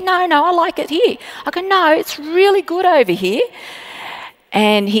 And he's like, no, I like it here. I go, no, it's really good over here.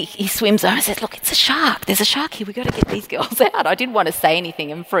 And he swims over and says, look, it's a shark. There's a shark here. We've got to get these girls out. I didn't want to say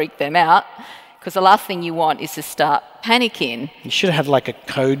anything and freak them out, because the last thing you want is to start panicking. You should have had like a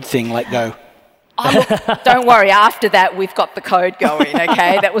code thing, like go. Oh, look, don't worry. After that, we've got the code going,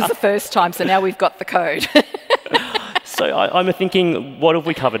 okay? That was the first time, so now we've got the code. So I'm thinking, what have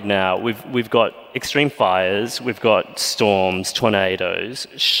we covered now? We've got extreme fires, we've got storms, tornadoes,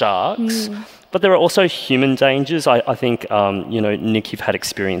 sharks, but there are also human dangers. I think, Nick, you've had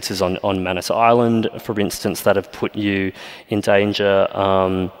experiences on Manus Island, for instance, that have put you in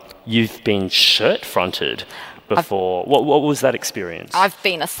danger. You've been shirt-fronted before. What was that experience? I've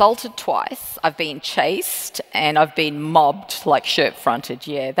been assaulted twice, I've been chased, and I've been mobbed, like shirt-fronted.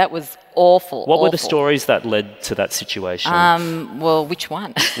 Yeah, that was awful. What were the stories that led to that situation? Well, which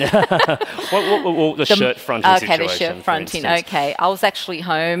one? What the shirt-fronting situation, Okay, the shirt-fronting. Okay, I was actually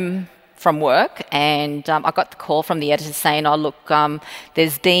home from work, and I got the call from the editor saying, oh, look,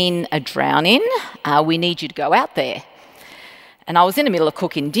 there's been a drowning. We need you to go out there. And I was in the middle of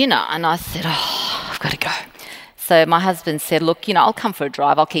cooking dinner, and I said, I've got to go. So my husband said, look, I'll come for a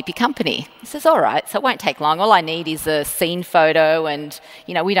drive, I'll keep you company. He says, all right, so it won't take long. All I need is a scene photo, and,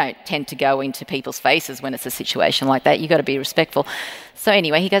 we don't tend to go into people's faces when it's a situation like that. You've got to be respectful. So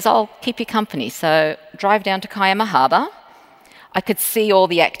anyway, he goes, I'll keep you company. So drive down to Kiama Harbour. I could see all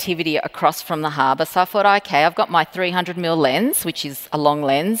the activity across from the harbour, so I thought, okay, I've got my 300mm lens, which is a long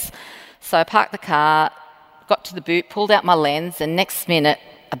lens. So I parked the car, got to the boot, pulled out my lens, and next minute,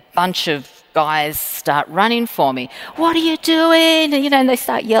 a bunch of guys start running for me. What are you doing? And they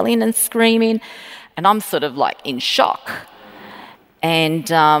start yelling and screaming, and I'm sort of like in shock. And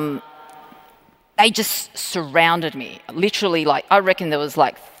they just surrounded me. Literally, I reckon there was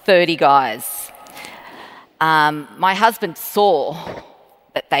 30 guys. My husband saw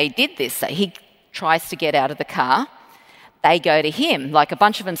that they did this. So he tries to get out of the car. They go to him. A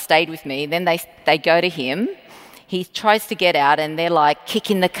bunch of them stayed with me. Then they go to him. He tries to get out, and they're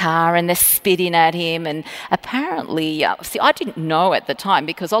kicking the car and they're spitting at him. And apparently, I didn't know at the time,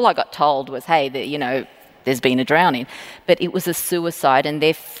 because all I got told was, hey, there's been a drowning. But it was a suicide, and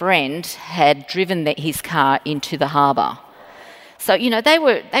their friend had driven his car into the harbour. So, they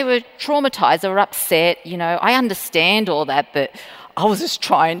were traumatised, they were upset. I understand all that, but I was just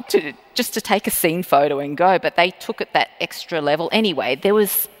trying to take a scene photo and go. But they took it that extra level. Anyway, there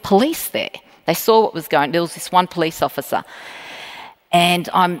was police there. They saw what was going. There was this one police officer, and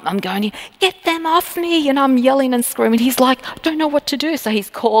I'm going, get them off me, and I'm yelling and screaming. He's like, I don't know what to do. So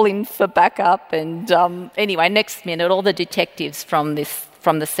he's calling for backup, and anyway, next minute, all the detectives from the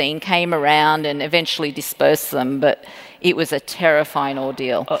scene came around and eventually dispersed them. But it was a terrifying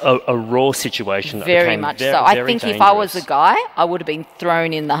ordeal. A raw situation. That very much so. I think dangerous. If I was a guy, I would have been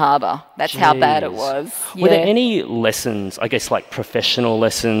thrown in the harbour. That's how bad it was. Were there any lessons, I guess, professional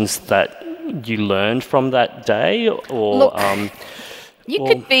lessons that you learned from that day? Or look, you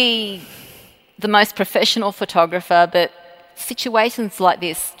could be the most professional photographer, but situations like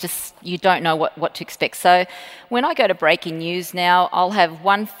this, just you don't know what to expect. So when I go to breaking news now, I'll have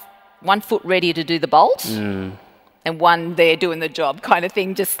one foot ready to do the bolt and one there doing the job kind of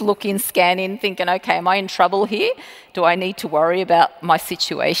thing, just looking, scanning, thinking, okay, am I in trouble here? Do I need to worry about my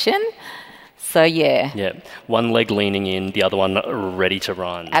situation? So, yeah. Yeah, one leg leaning in, the other one ready to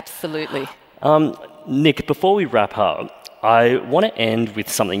run. Absolutely. Nick, before we wrap up, I want to end with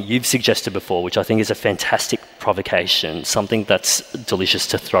something you've suggested before, which I think is a fantastic provocation, something that's delicious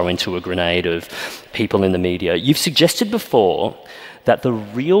to throw into a grenade of people in the media. You've suggested before that the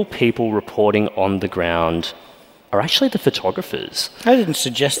real people reporting on the ground are actually the photographers. I didn't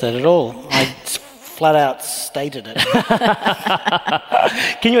suggest that at all. I flat out stated it.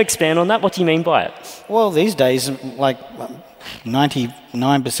 Can you expand on that? What do you mean by it? Well, these days,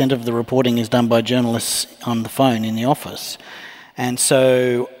 99% of the reporting is done by journalists on the phone in the office. And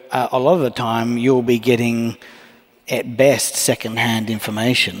so a lot of the time you'll be getting, at best, second-hand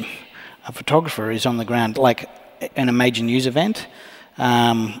information. A photographer is on the ground, in a major news event,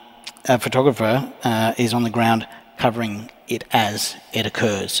 a photographer is on the ground covering it as it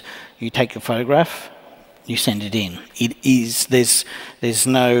occurs. You take a photograph, you send it in. It is, there's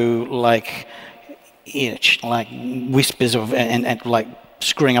no whispers of and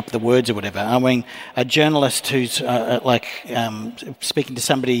screwing up the words or whatever. I mean, a journalist who's speaking to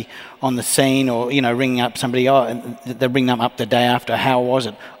somebody on the scene, or ringing up somebody, they ring them up the day after. How was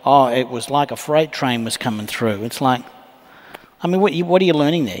it? Oh, it was like a freight train was coming through. It's like, I mean, what are you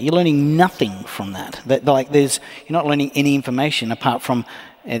learning there? You're learning nothing from that. You're not learning any information apart from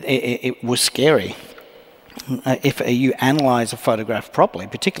it was scary. If you analyse a photograph properly,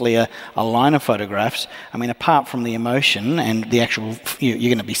 particularly a line of photographs, I mean, apart from the emotion and the actual, you're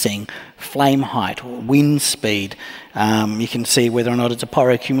going to be seeing flame height, wind speed. You can see whether or not it's a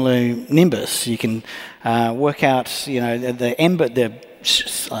pyrocumulonimbus. You can work out, the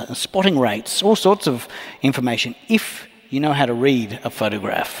spotting rates, all sorts of information if you know how to read a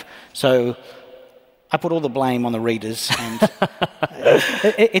photograph. So I put all the blame on the readers, and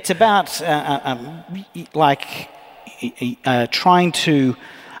it's about trying to.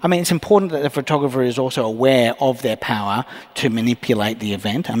 I mean, it's important that the photographer is also aware of their power to manipulate the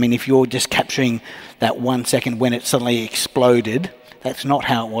event. I mean, if you're just capturing that 1 second when it suddenly exploded, that's not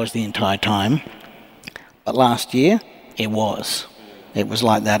how it was the entire time. But last year, it was. It was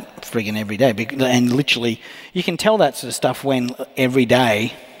like that friggin' every day. And literally, you can tell that sort of stuff when every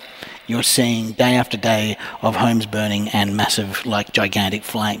day you're seeing day after day of homes burning and massive, gigantic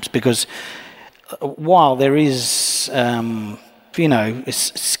flames. Because while there is,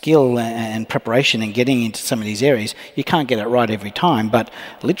 skill and preparation in getting into some of these areas, you can't get it right every time. But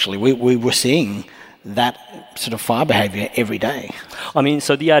literally, we were seeing that sort of fire behaviour every day. I mean,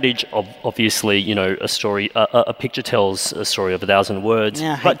 so the adage of obviously, a story, a picture tells a story of 1,000 words.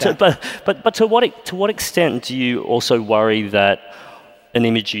 Yeah, but to what extent do you also worry that an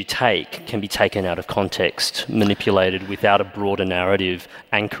image you take can be taken out of context, manipulated without a broader narrative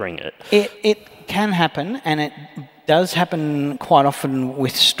anchoring it? It can happen, and it does happen quite often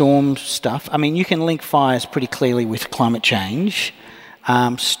with storm stuff. I mean, you can link fires pretty clearly with climate change.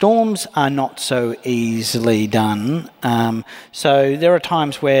 Storms are not so easily done. So there are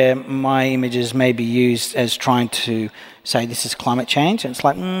times where my images may be used as trying to say this is climate change, and it's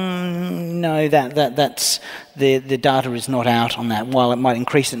like, no, that's the data is not out on that. While it might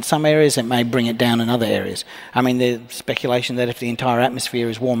increase in some areas, it may bring it down in other areas. I mean, there's speculation that if the entire atmosphere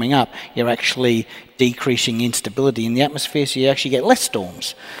is warming up, you're actually decreasing instability in the atmosphere, so you actually get less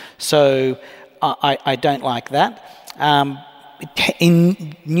storms. So I don't like that.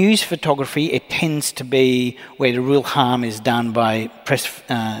 In news photography, it tends to be where the real harm is done by press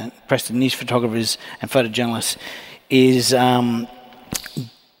and news photographers and photojournalists is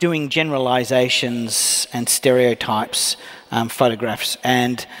doing generalizations and stereotypes photographs,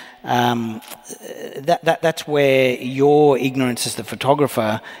 and that's where your ignorance as the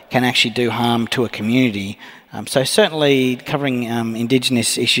photographer can actually do harm to a community. So certainly covering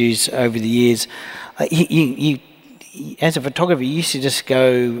Indigenous issues over the years, you as a photographer, you used to just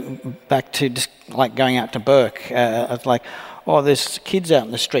go back to just like going out to Burke. It's like, oh, there's kids out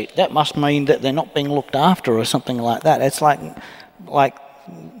in the street. That must mean that they're not being looked after or something like that. It's like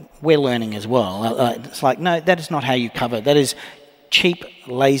we're learning as well. It's like, no, that is not how you cover. That is cheap,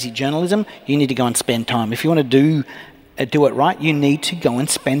 lazy journalism. You need to go and spend time. If you want to do it right, you need to go and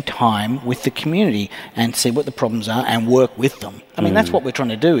spend time with the community and see what the problems are and work with them. I mean, that's what we're trying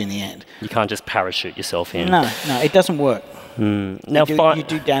to do in the end. You can't just parachute yourself in. No, it doesn't work. Now, you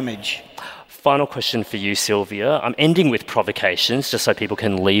do damage. Final question for you, Sylvia. I'm ending with provocations, just so people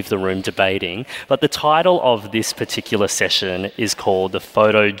can leave the room debating. But the title of this particular session is called The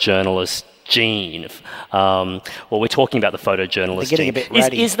Photojournalist Gene. We're talking about the photojournalist gene. A bit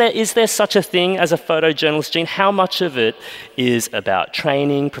ratty. Is there such a thing as a photojournalist gene? How much of it is about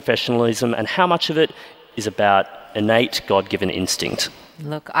training, professionalism, and how much of it is about innate God-given instinct?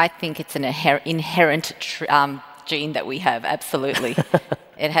 Look, I think it's an inherent gene that we have, absolutely.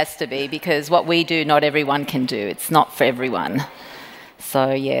 It has to be, because what we do, not everyone can do. It's not for everyone. So,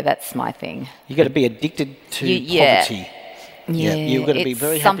 yeah, that's my thing. You've got to be addicted to poverty. Yeah, you've got to be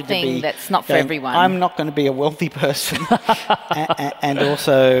very happy to be something that's not for everyone. I'm not going to be a wealthy person. and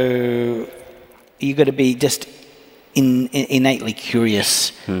also, you've got to be just innately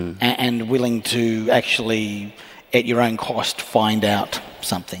curious and willing to actually, at your own cost, find out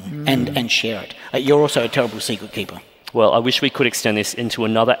something and share it. You're also a terrible secret keeper. Well, I wish we could extend this into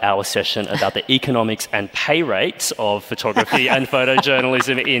another hour session about the economics and pay rates of photography and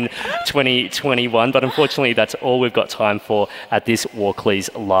photojournalism in 2021, but unfortunately that's all we've got time for at this Walkleys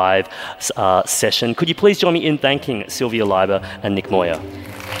Live session. Could you please join me in thanking Sylvia Leiber and Nick Moyer?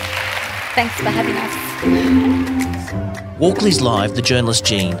 Thanks for having us. Walkleys Live, The Journalist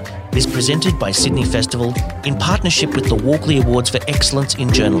Gene, is presented by Sydney Festival in partnership with the Walkley Awards for Excellence in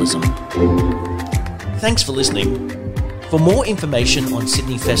Journalism. Thanks for listening. For more information on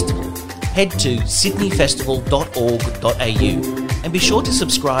Sydney Festival, head to sydneyfestival.org.au and be sure to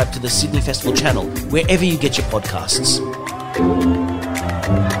subscribe to the Sydney Festival channel wherever you get your podcasts.